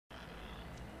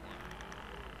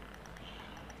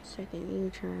So then you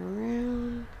turn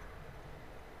around.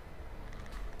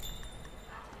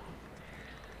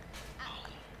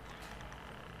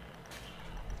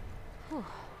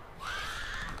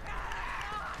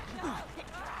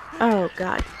 Oh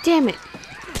god damn it.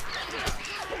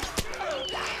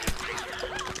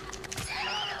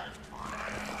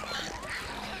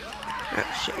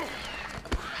 Oh shit.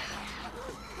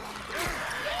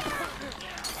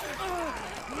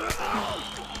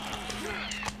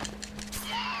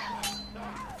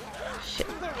 Shit.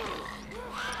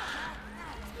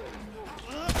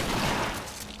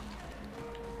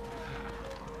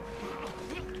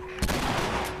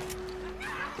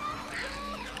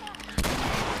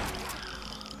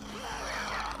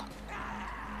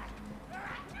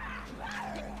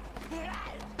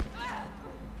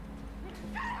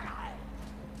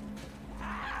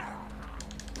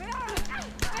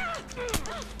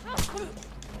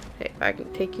 Hey, I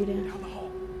can take you down. Down the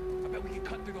hall. I bet we can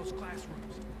cut through those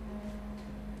classrooms.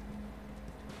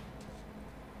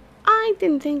 I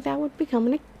didn't think that would become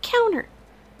an encounter.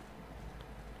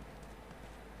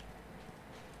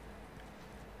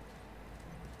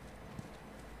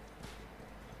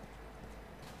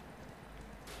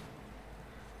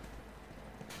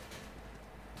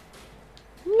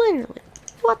 Literally.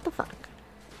 What the fuck?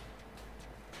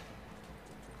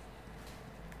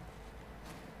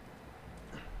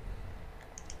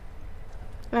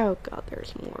 Oh god,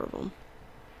 there's more of them.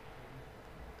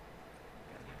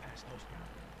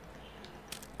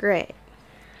 Great.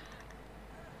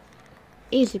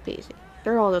 Easy peasy.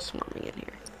 They're all just swarming in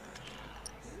here.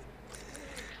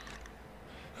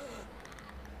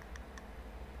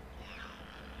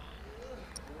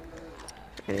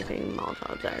 If anything,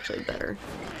 Molotov's actually better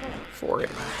for it.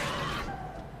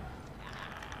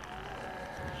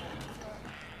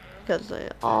 Because they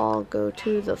all go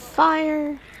to the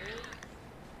fire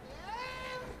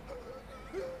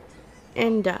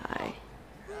and die.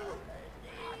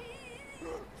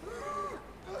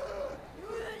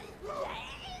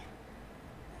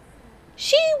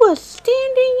 She was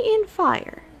standing in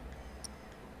fire.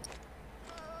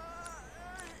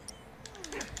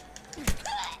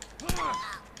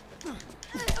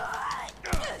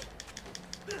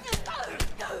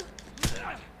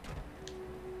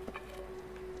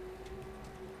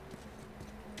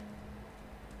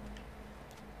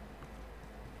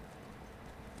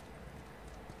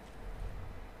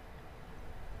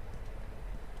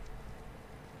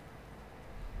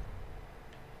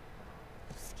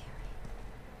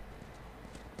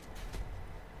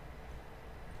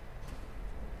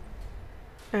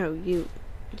 Oh, you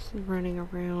just running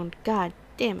around. God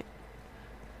damn it.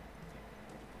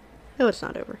 No, it's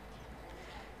not over.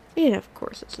 And of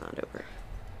course it's not over.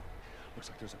 Looks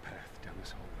like there's a path down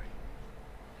this hallway.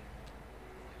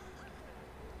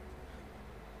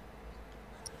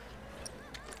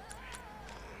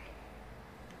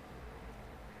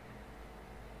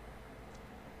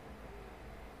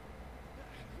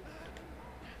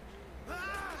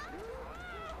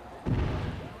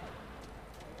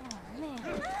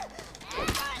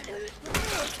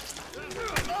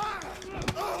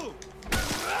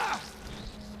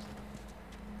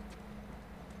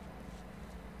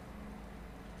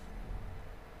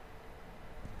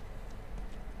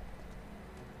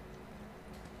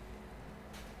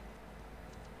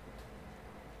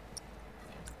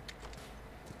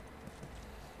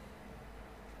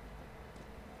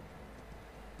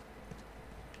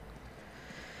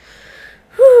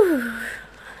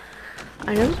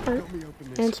 I know this part.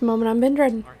 And it's the moment I've been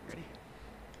dreading. Alright, ready?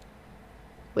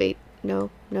 Wait, no,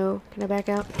 no. Can I back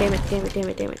out? Damn it, damn it, damn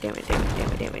it, damn it, damn it, damn it,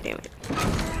 damn it, damn it, damn it.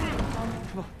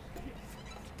 Come on.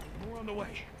 More on the way.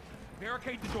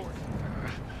 Barricade the doors.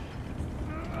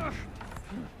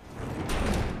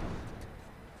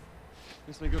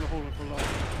 This ain't gonna hold it for long.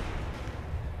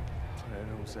 That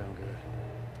don't sound good.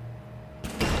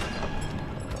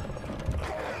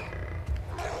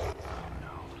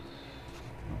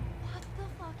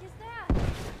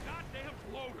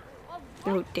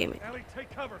 Oh, damn it. Ellie,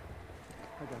 take cover.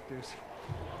 I got this.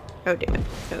 Oh, damn it.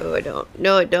 No, I don't.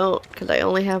 No, I don't. Because I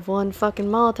only have one fucking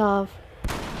Molotov.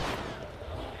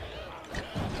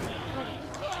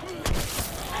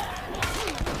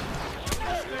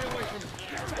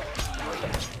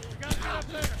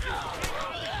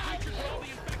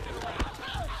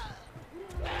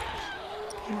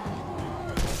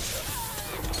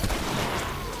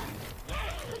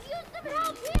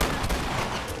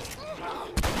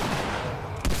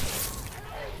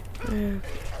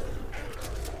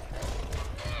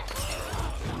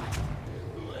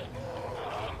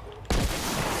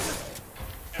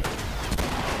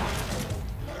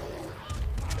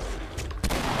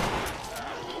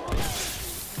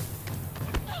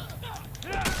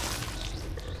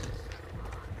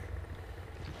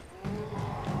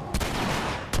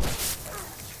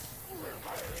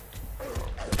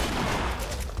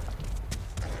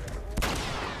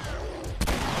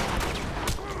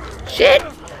 Shit!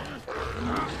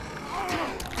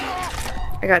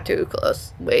 I got too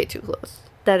close. Way too close.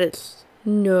 That is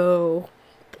no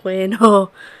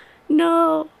bueno.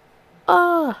 No.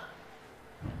 Oh.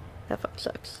 That fucking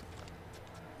sucks.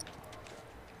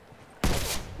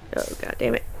 Oh, god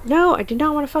damn it. No, I did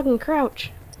not want to fucking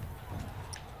crouch.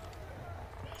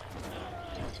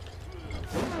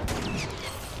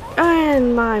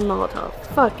 And my Molotov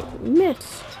fucking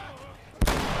missed.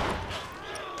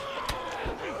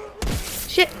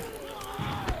 Shit.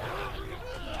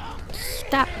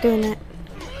 Stop doing that.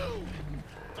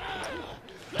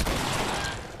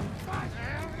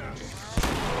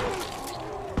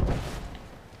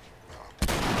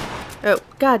 Oh,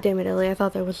 god damn it, Ellie. I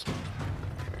thought that was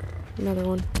another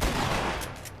one.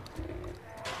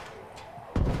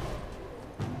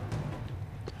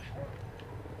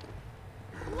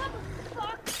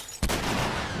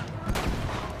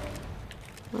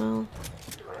 Well.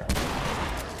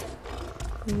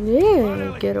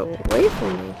 Yeah, get away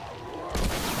from me.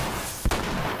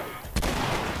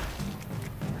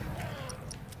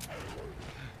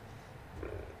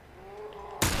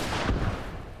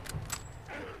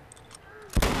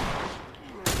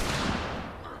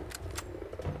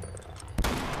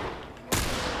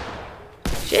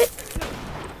 Shit.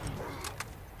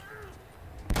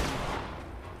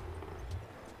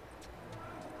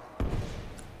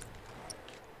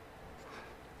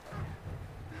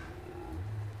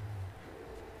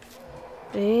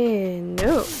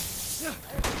 No.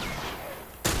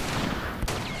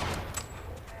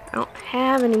 I don't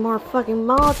have any more fucking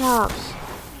Molotovs.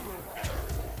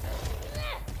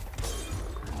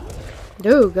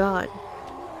 Oh god.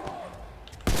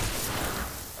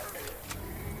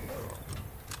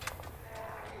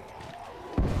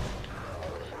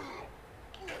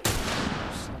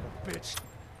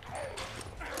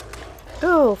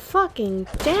 Oh, fucking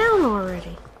down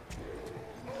already.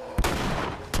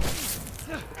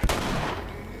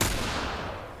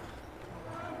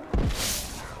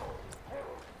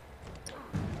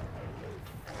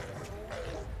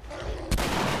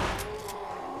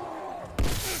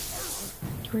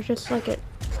 We're just like it.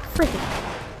 Freaking.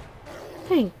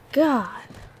 Thank God.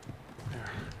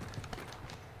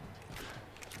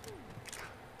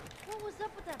 What was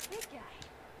up with that big guy?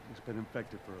 He's been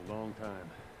infected for a long time.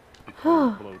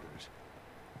 Oh. Bloaters.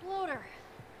 Bloater.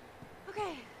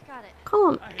 Okay, got it.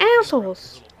 Call them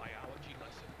assholes. Biology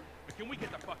lesson. But can we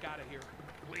get the fuck out of here,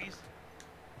 please?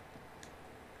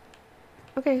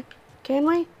 Okay, can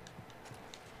we?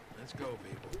 Let's go,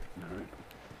 people. All right.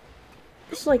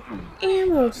 It's like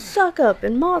ammo suck up,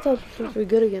 and Molotovs are supposed to be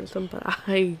good against them, but I All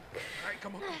right,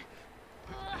 come on.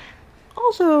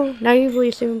 also naively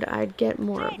assumed I'd get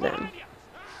more of them.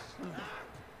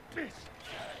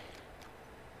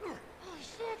 Oh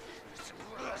shit!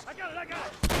 I got it, I got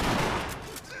it.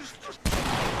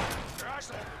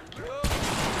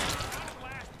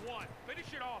 Last one.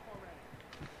 Finish it off already.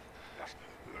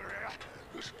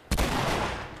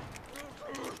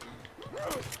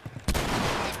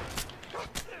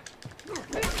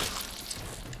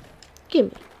 Give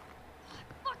me.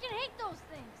 I fucking hate those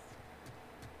things.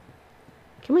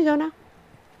 Can we go now?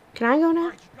 Can I go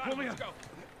now? Pull me up. Go.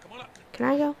 Come on up. Can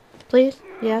I go? Please?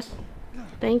 Yes.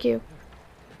 Thank you.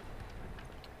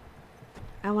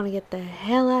 I want to get the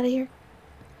hell out of here.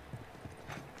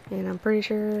 And I'm pretty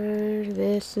sure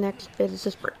this next bit is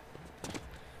a sprint.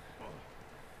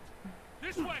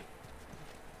 This way.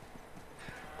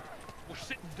 We're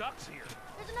sitting ducks here.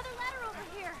 There's another ladder over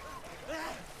here.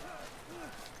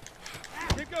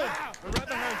 Keep going. We're right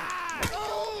behind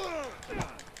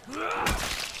you.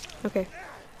 Okay.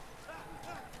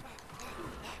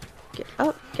 Get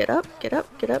up, get up, get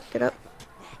up, get up, get up.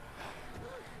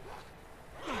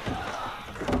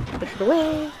 Push it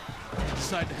away.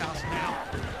 Inside the house now.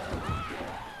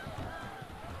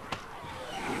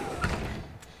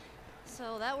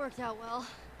 So that worked out well.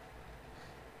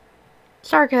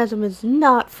 Sarcasm is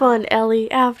not fun,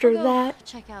 Ellie, after I'll go that.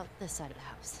 check out this side of the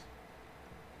house.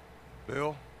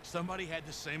 Bill? Somebody had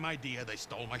the same idea. They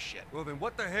stole my shit. Well, then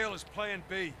what the hell is plan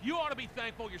B? You ought to be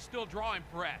thankful you're still drawing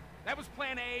breath. That was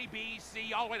plan A, B,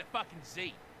 C, all the way to fucking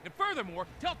Z. And furthermore,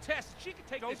 tell Tess that she can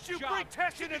take this job. Don't you bring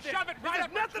Tess She into can this. shove it right This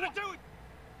up has her nothing to throat. do with...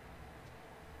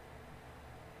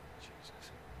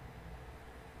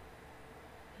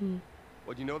 Jesus.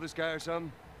 What, you know this guy or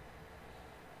something?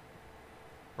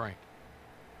 Frank.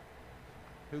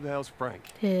 Who the hell's Frank?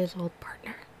 His old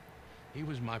partner. He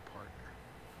was my partner.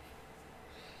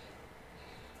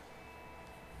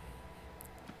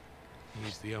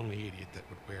 He's the only idiot that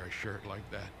would wear a shirt like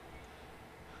that.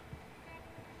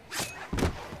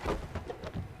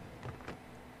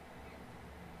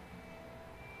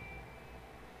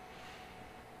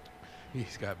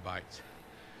 He's got bites.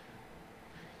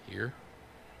 Here.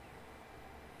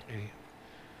 And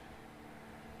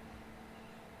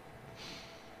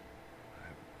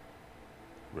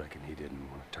Reckon he didn't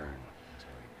want to turn. So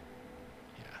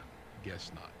yeah,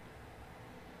 guess not.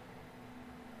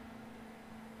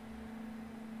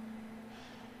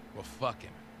 Well, fuck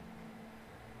him.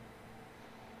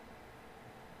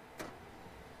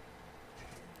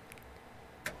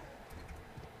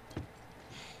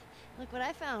 Look what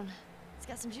I found. It's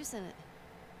got some juice in it.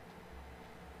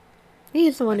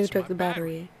 He's the one who That's took my the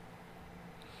battery.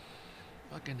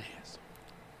 Fucking ass.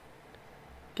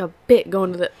 Got bit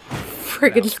going to the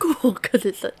friggin' school because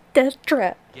it's a death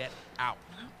trap. Get out.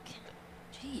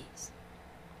 Jeez.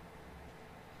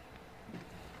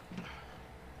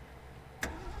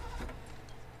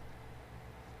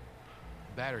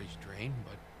 Battery's drained,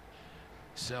 but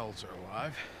cells are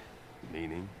alive.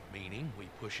 meaning? Meaning, we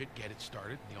push it, get it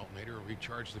started, and the alternator will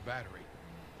recharge the battery.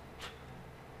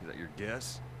 Is that your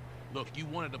guess? Look, you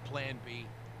wanted a plan B.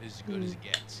 This is as good as it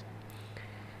gets.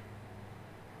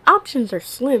 Options are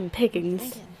slim pickings.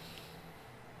 Thinking.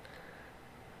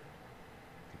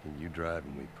 Thinking you drive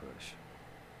and we push.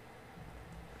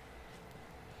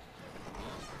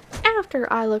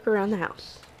 After I look around the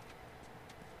house.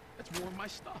 That's more of my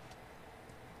stuff.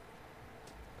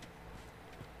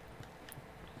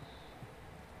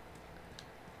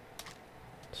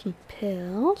 Some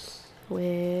pills,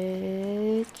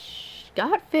 which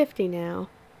got 50 now.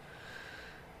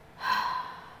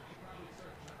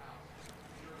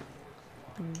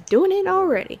 I'm doing it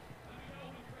already.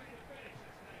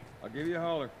 I'll give you a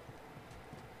holler.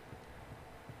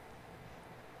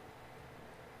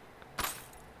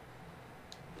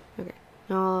 Okay,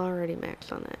 already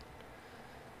maxed on that.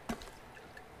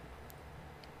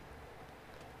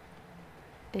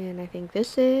 And I think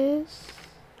this is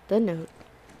the note.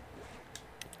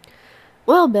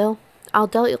 Well, Bill, I'll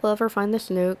doubt you'll ever find this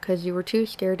note because you were too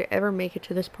scared to ever make it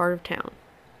to this part of town.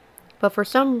 But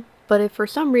if for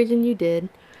some reason you did,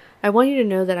 I want you to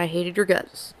know that I hated your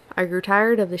guts. I grew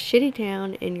tired of the shitty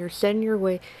town and your set in your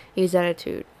ways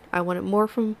attitude. I wanted more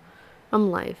from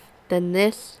life than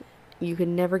this you could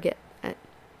never get at.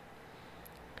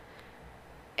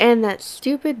 And that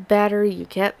stupid battery you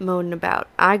kept moaning about.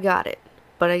 I got it.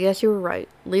 But I guess you were right.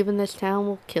 Leaving this town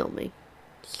will kill me.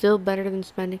 Still better than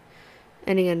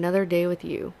ending another day with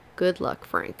you. Good luck,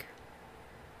 Frank.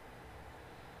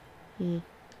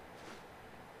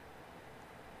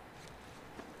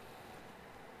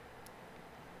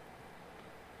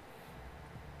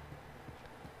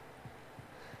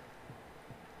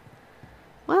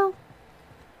 Well,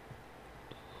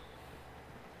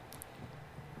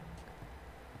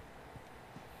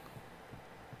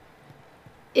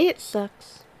 it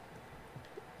sucks.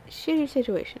 Shitty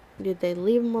situation. Did they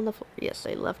leave him on the floor? Yes,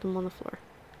 they left him on the floor.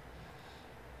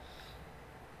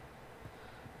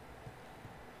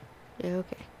 Yeah,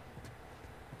 okay.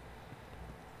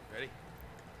 Ready?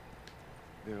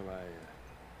 Bill,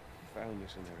 I found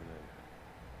this in there and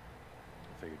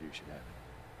I figured you should have it.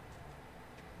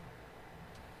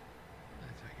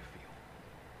 That's how you feel.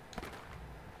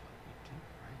 Fuck me too,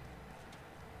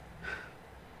 right?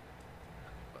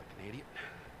 Fucking idiot.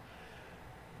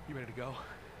 You ready to go?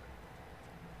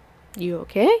 You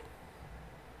okay?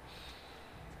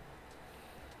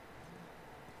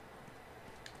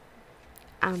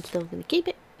 I'm still gonna keep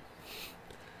it.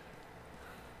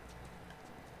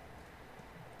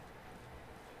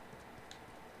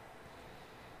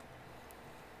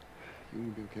 You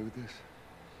gonna be okay with this?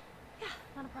 Yeah,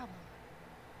 not a problem.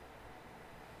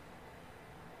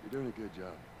 You're doing a good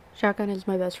job. Shotgun is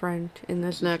my best friend in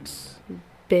this next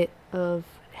bit of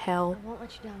hell. I won't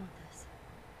let you down with this.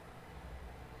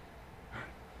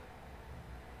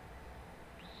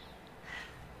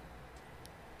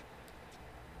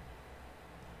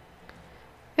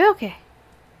 Okay.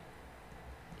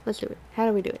 Let's do it. How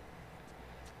do we do it?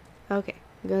 Okay.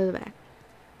 Go to the back.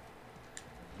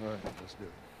 All right, let's do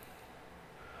it.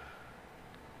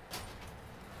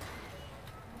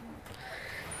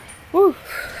 Woo. Order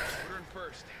in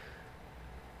first.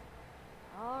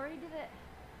 Already did it.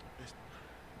 Just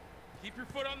keep your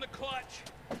foot on the clutch.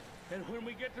 And when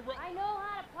we get to I know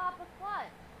how to pop a clutch.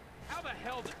 how the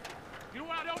hell did... You know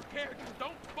what? I don't care. Just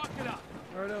don't fuck it up.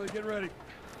 All right, Ellie, get ready.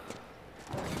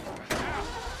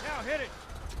 Now, hit it.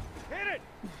 Hit it.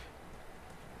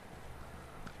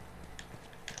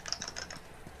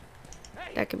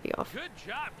 Hey, That can be off. good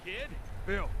job, kid.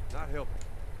 Bill, not helping.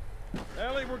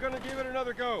 Ellie, we're gonna give it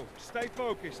another go. Stay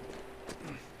focused.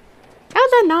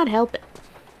 How's that not helping?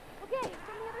 Okay, it's on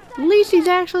the other At side. least he's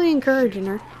actually encouraging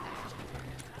her.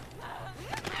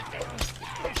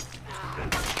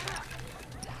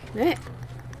 Eh.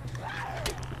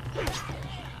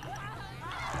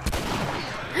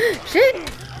 Shit!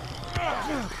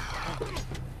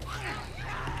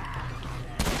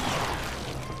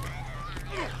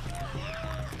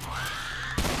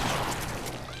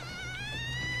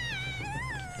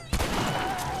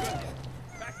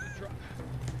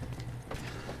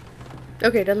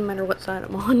 Okay, doesn't matter what side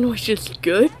I'm on, which is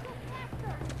good.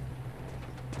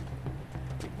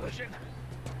 Keep pushing.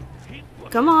 Keep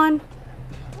pushing. Come on.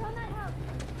 We're on that house.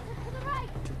 To the right.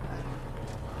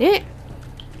 Yeah.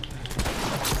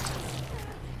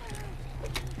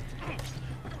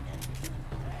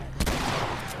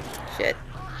 Shit.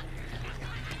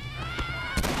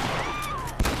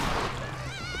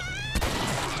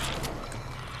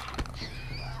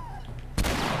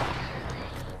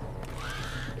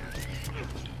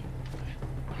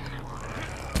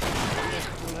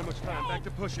 Don't have much time. Back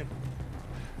to pushing.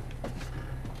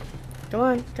 Come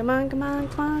on, come on, come on,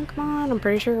 come on, come on. I'm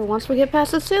pretty sure once we get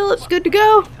past the seal, it's good to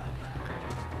go.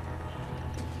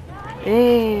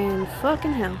 And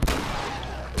fucking hell.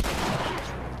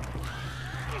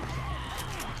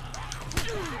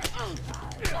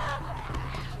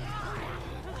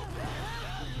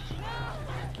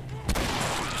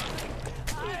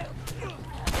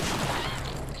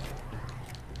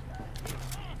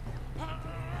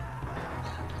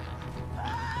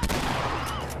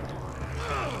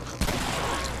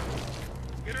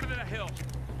 Get her to that hill.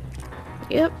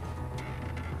 Yep.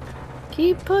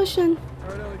 Keep pushing. All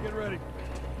right, Ellie, get ready.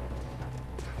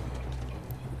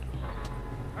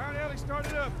 All right, Ellie, start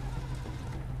it up.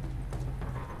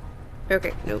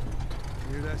 Okay, nope.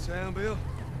 You hear that sound, Bill?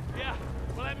 Yeah,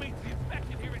 well that means the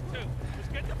infected hear it too.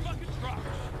 Just get the fucking truck.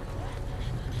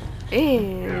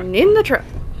 And in the truck.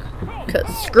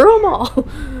 Cause screw them all.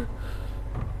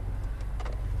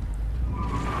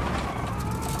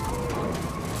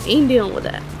 Ain't dealing with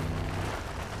that.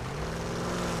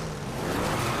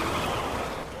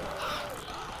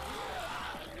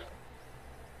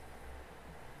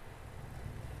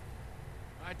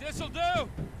 Alright, this'll do.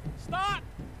 Stop!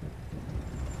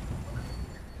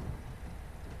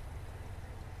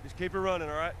 Just keep her running,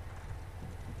 all right?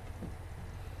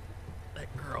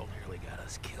 That girl nearly got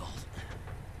us killed.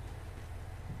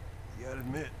 You gotta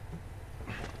admit,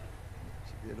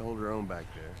 she did hold her own back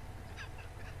there.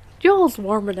 Joel's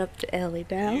warming up to Ellie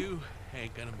now. You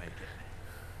ain't gonna make it.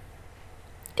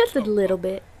 Just a little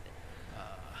bit.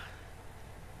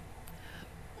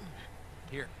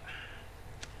 Here,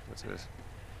 What's this?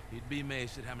 you'd be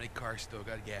amazed at how many cars still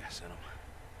got gas in them.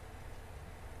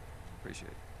 Appreciate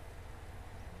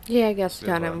it. Yeah, I guess it's Good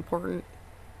kind of luck. important.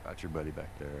 About your buddy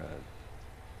back there.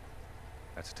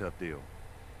 That's a tough deal.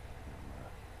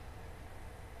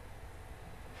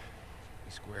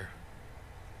 Be square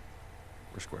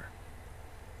We're square.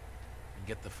 and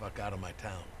get the fuck out of my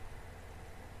town.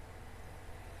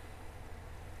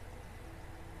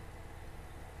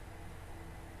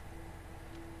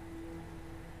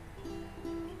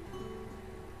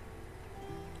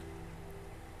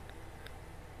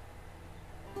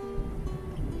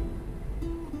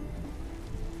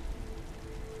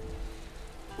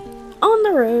 On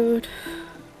the road.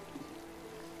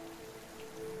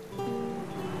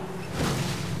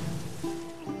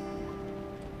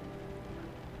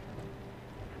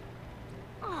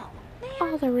 Oh, man.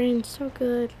 Oh, the rain's so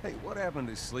good. Hey, what happened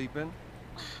to sleeping?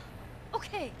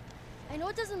 Okay. I know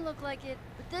it doesn't look like it,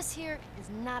 but this here is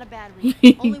not a bad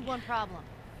read. Only one problem.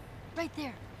 Right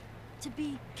there. To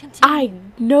be continued. I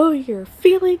know your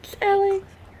feelings, Ellie.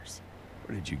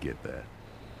 Where did you get that?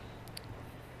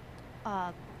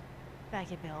 Back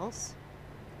at Bill's.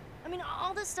 I mean,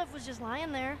 all this stuff was just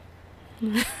lying there.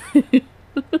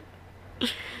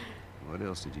 What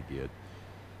else did you get?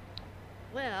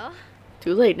 Well,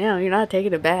 Too late now. You're not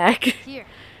taking it back. here.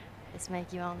 This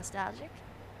make you all nostalgic?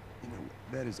 You know,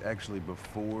 that is actually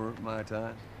before my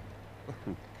time.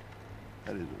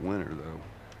 That is winter, though.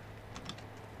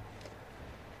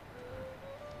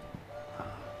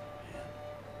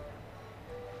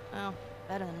 Well,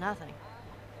 better than nothing.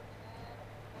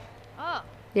 Oh.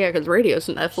 Yeah, because radio's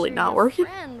definitely Sure not your working.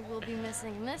 friend will be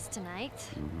missing this tonight.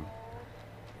 Mm-hmm.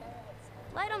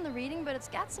 Light on the reading, but it's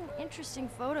got some interesting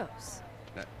photos.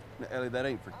 Now, Ellie, that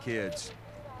ain't for kids.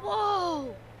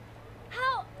 Whoa!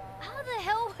 How the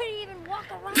hell would he even walk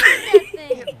around with that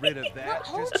thing? Get rid of Look, that.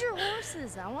 hold Just... your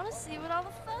horses. I want to see what all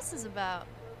the fuss is about.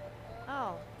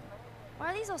 Oh,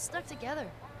 why are these all stuck together?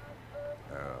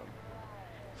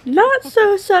 Not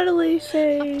so subtly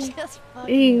saying Just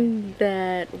fucking.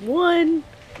 that one,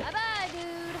 Bye-bye,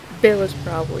 dude. Bill is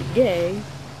probably gay.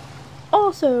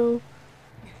 Also,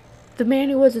 the man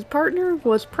who was his partner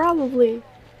was probably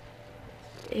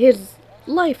his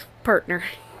life partner.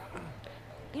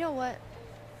 You know what?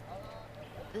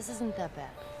 This isn't that bad.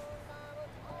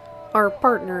 Our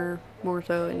partner, more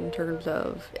so in terms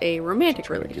of a romantic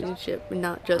relationship,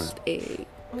 not just a,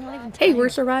 I'm not even hey, we're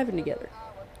tired. surviving together.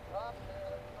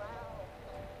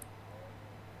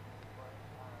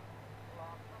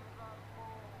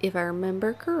 If I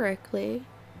remember correctly.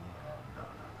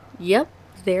 Yep,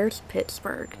 there's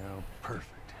Pittsburgh. Oh, perfect.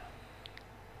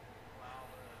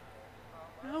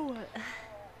 Now what?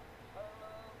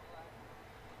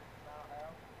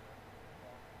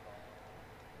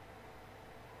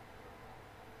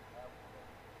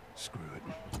 Screw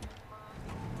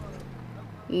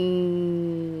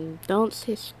it. Don't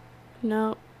say.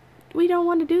 No, we don't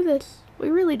want to do this. We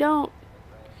really don't.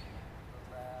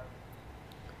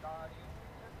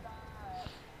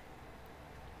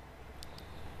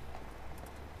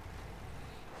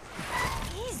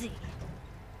 Easy.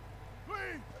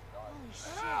 Holy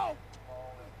shit. Are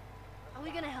we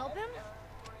gonna help him?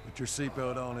 Put your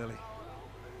seatbelt on, Ellie.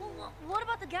 Well, what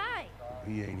about the guy?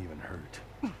 He ain't even hurt.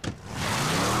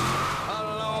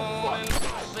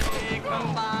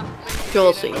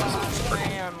 Joel sings. I'm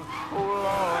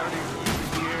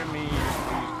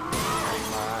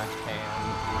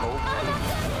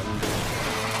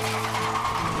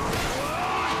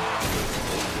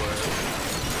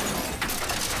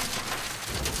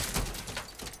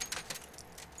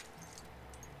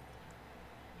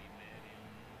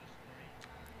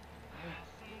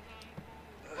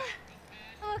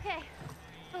okay.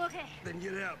 I'm okay. Then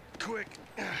get out, quick.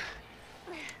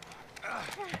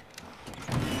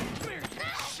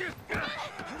 Shit.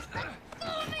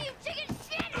 Follow me, you chicken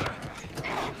shit!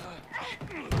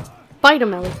 Bite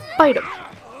him, Ellie. Bite him.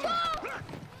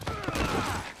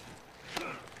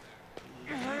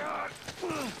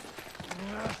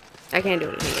 I can't do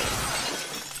anything.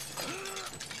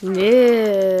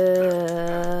 Yeah.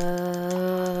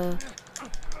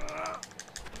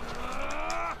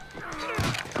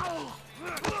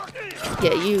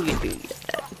 Yeah, you can do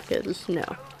that. Because no.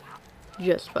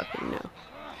 Just fucking no.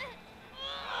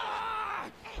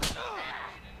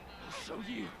 Show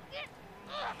you.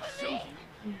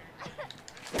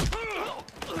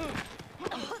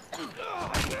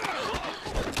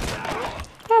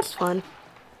 That's fun.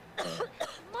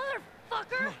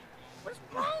 Motherfucker! What's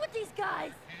wrong with these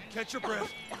guys? Catch your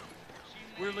breath.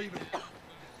 We're leaving.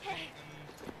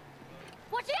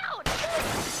 Watch out!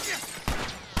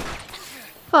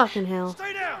 Fucking hell.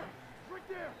 Stay down.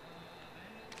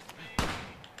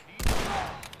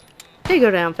 They go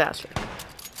down faster.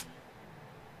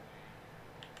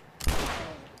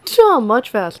 So much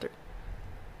faster.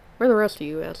 Where are the rest of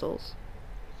you assholes?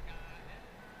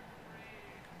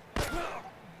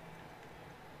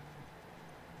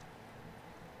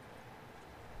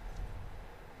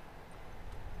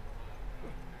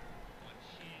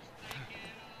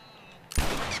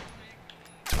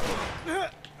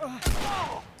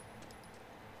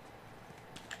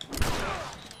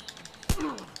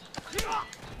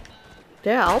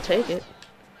 Yeah, I'll take it.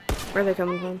 Where are they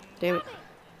coming from? Damn it.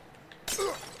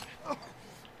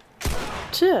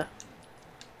 Tuh.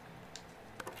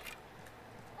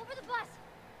 Over the bus!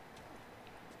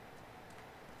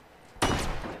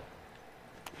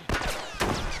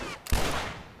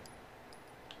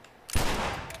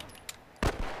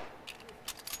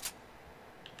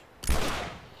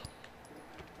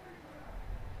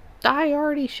 I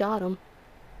already shot him.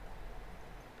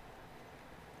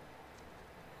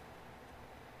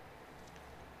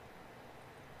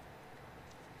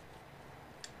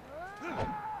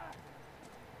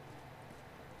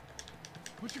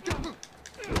 What you got?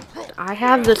 I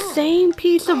have the same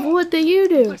piece of wood that you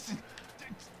do. Listen,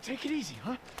 take it easy,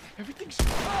 huh? Everything's...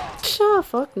 Sure,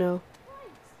 fuck no.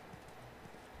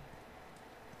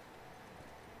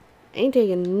 Ain't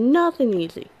taking nothing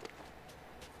easy.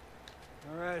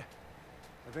 All right.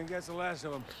 I think that's the last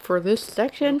of them. For this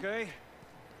section. Okay?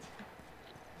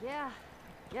 Yeah,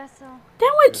 guess so.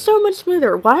 That went so much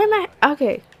smoother. Why am I...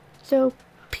 Okay, so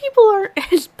people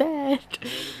aren't as bad. You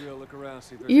know the drill. Look around,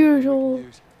 see if there's anything we Usual. can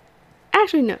use.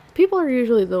 Actually, no. People are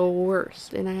usually the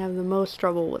worst, and I have the most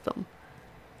trouble with them.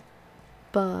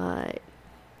 But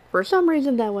for some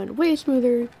reason, that went way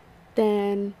smoother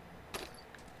than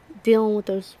dealing with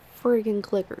those friggin'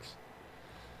 clickers.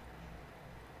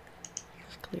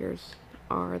 These clears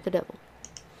are the devil.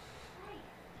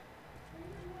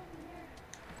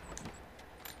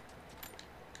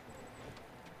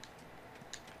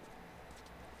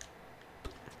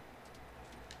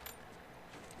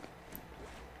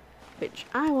 Which,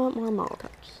 I want more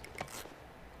Molotovs.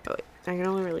 Oh wait, I can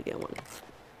only really get one.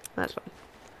 That's fine.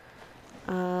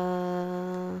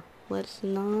 let's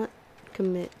not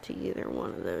commit to either one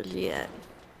of those yet.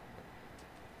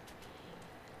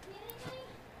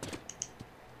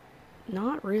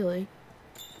 Not really.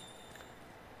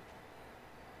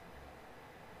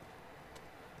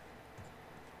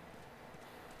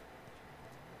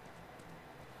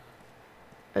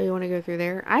 Oh, you want to go through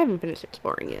there? I haven't finished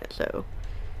exploring yet, so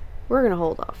we're gonna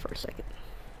hold off for a second.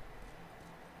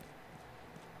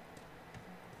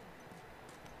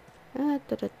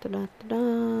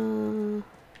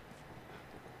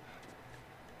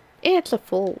 It's a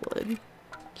full wood.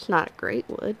 It's not a great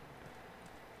wood.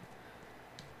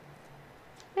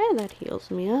 And that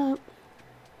heals me up.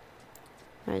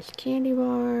 Nice candy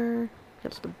bar.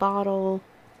 That's the bottle.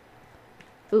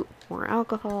 Ooh, more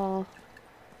alcohol.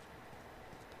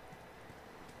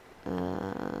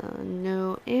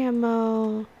 No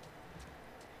ammo.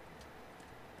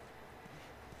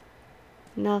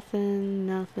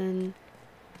 Nothing.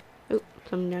 Oh,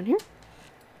 something down here.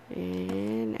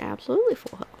 And absolutely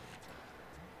full health.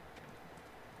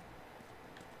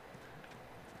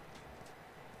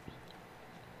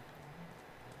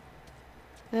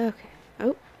 Okay.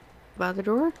 Oh, by the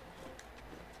door.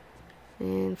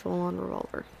 And full on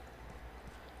revolver.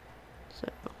 So,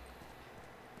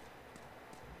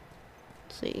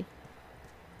 let's see.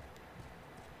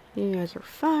 You guys are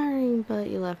firing, but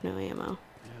you left no ammo.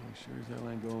 Yeah, we sure as hell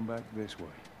ain't going back this way.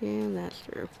 Yeah, that's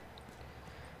true.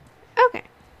 Okay.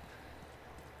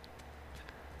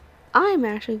 I'm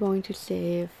actually going to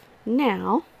save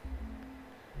now.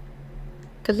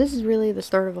 Because this is really the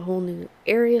start of a whole new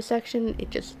area section. It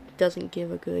just doesn't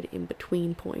give a good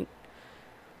in-between point.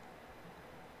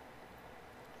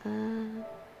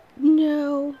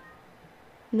 No.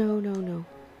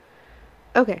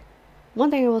 Okay. One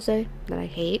thing I will say that I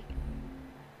hate.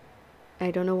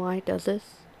 I don't know why it does this.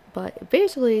 But it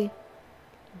basically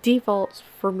defaults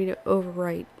for me to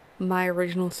overwrite my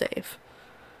original save.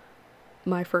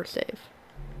 My first save.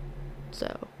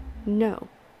 So, no.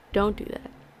 Don't do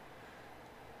that.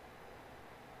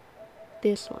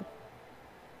 This one.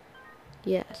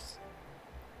 Yes.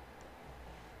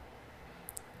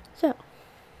 So.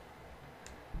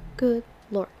 Good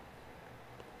lord.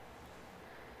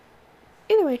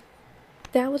 Either way,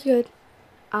 that was good.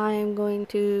 I am going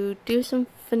to do some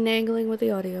finagling with the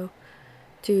audio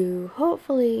to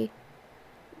hopefully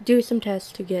do some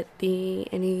tests to get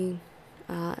any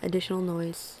additional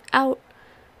noise out,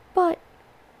 but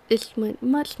this went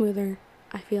much smoother.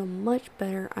 I feel much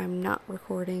better. I'm not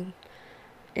recording,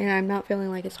 and I'm not feeling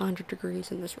like it's 100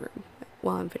 degrees in this room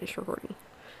while I'm finished recording.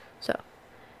 So,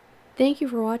 thank you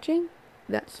for watching.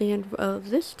 That's the end of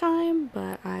this time,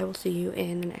 but I will see you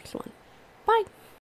in the next one. Bye!